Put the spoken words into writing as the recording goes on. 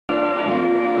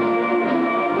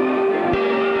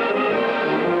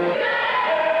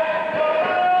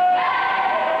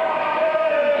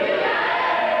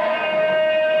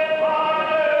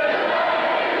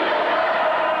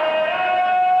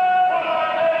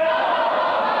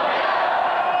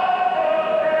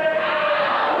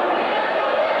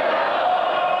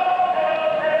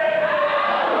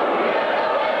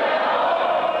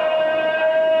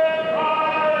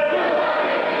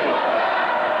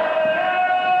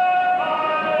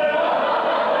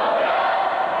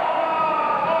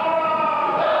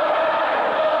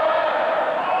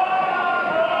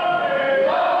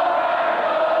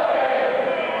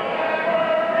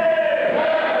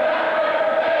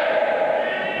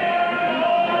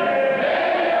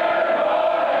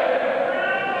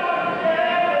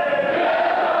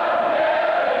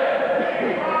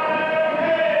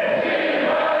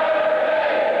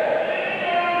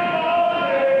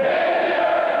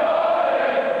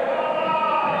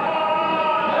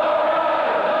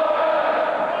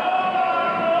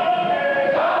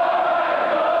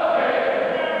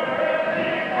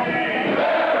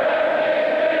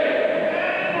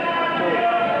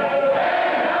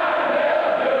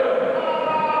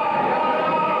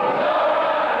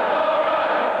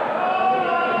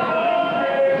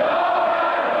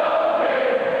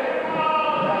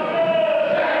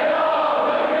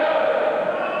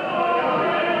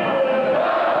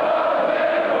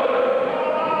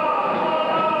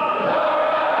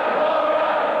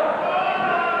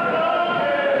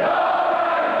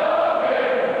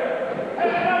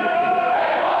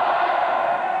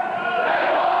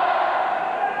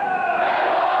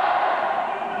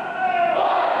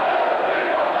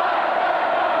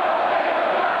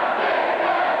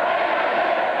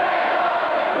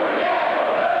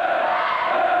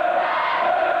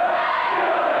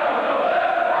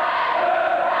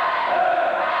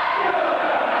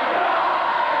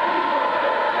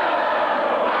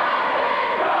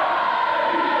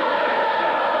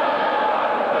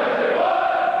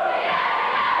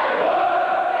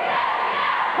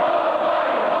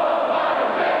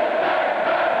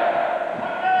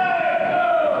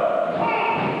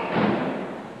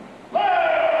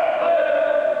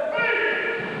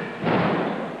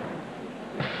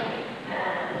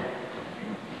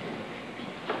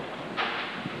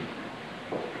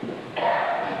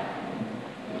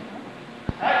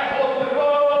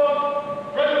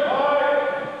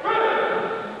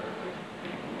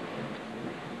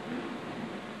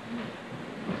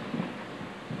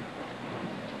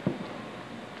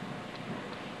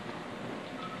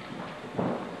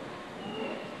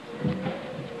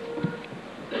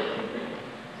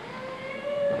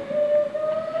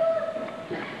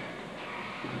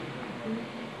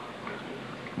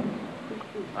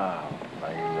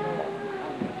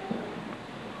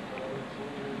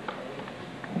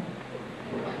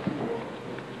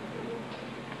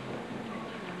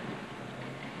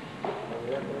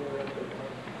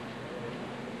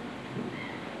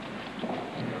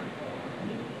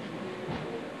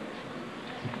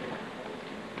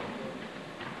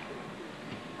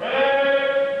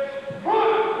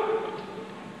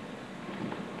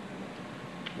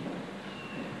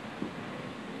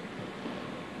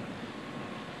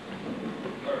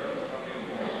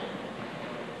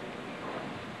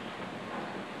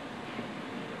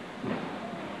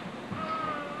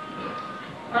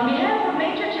On behalf of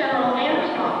Major General Anders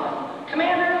Coughlin,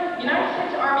 Commander, United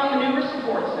States Army Maneuver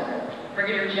Support Center,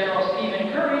 Brigadier General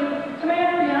Stephen Curry,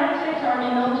 Commander, United States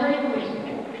Army Military Police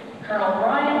School, Colonel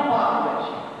Brian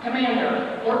Bogwich,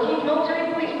 Commander, 14th Military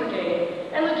Police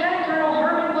Brigade, and Lieutenant Colonel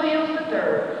Herman Williams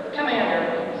III,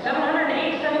 Commander,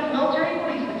 787th Military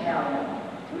Police Battalion.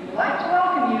 We'd like to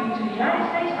welcome you to the United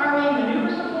States Army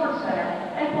Maneuver Support Center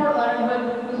in Fort Leonard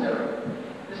Wood, Missouri.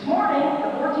 This morning,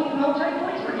 the 14th Military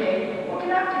Police Brigade will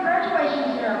conduct a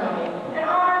graduation ceremony and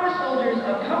honor the soldiers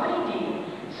of Company D,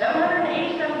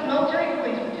 787th Military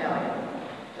Police Battalion.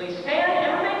 Please stand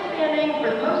and remain standing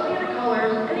for the posting of the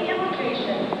colors and the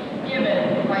invocation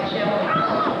given by General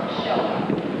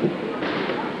Shelton.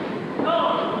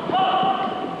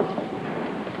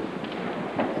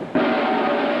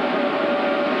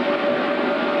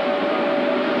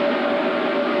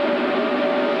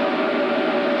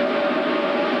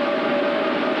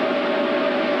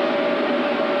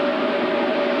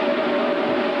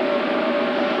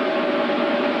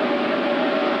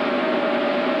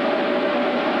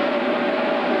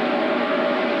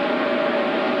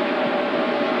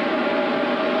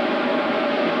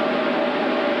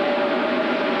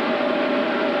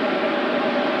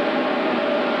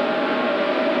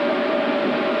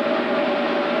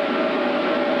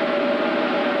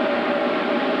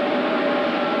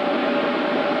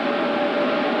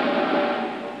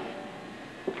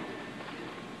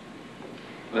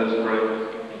 Let's pray.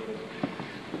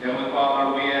 Heavenly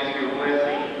Father, we ask your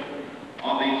blessing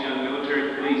on these young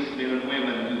military police men and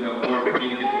women who have worked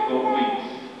many difficult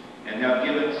weeks and have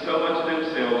given so much of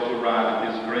themselves to arrive at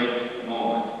this great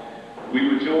moment. We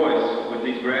rejoice with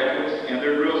these graduates and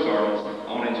their drill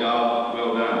sergeants on a job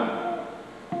well done.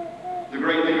 The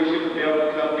great leadership of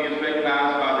Delta Company is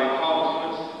recognized by the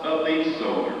accomplishments of these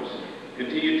soldiers.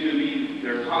 Continue to be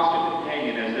their constant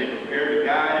companion as they prepare to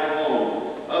guide and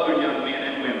mold other young men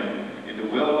and women into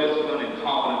well-disciplined and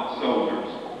competent soldiers.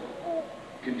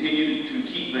 Continue to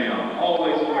keep them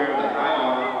always aware of the high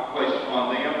honor placed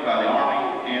upon them by the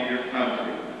Army and their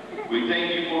country. We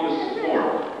thank you for the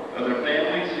support of their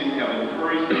families who have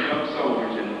encouraged the young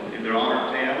soldiers in their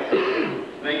honored tasks.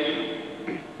 Thank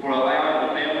you for allowing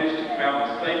the families to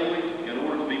travel safely in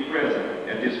order to be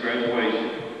present at this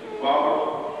graduation. Father,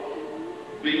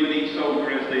 be with each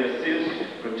soldier as they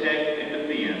assist, protect, and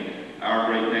defend our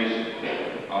great nation.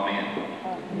 Amen.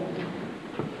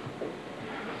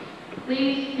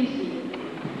 Please be seated.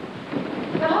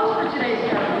 The host for today's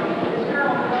ceremony is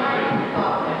Colonel Brian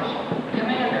Bogwich,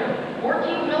 Commander,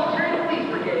 14th Military Police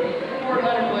Brigade, Fort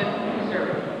Leonard Wood,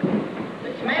 Missouri.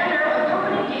 The Commander of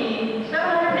Company D,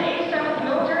 787th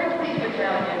Military Police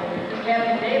Battalion is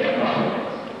Captain David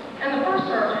Bogwich, and the First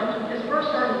Sergeant is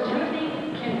First Sergeant Timothy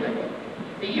Kendrick.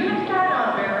 The unit's guide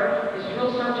honor bearer is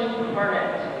Drill Sergeant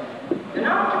Barnett. The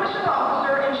non-commissioned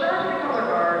officer in charge of the color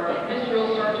guard is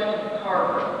Drill Sergeant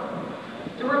Carver.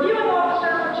 The reviewing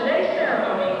officer for today's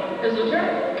ceremony is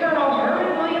Lieutenant Colonel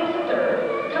Herman Williams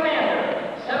III, Commander,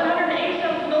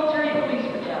 787th Military Police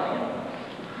Battalion.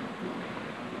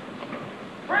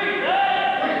 Free!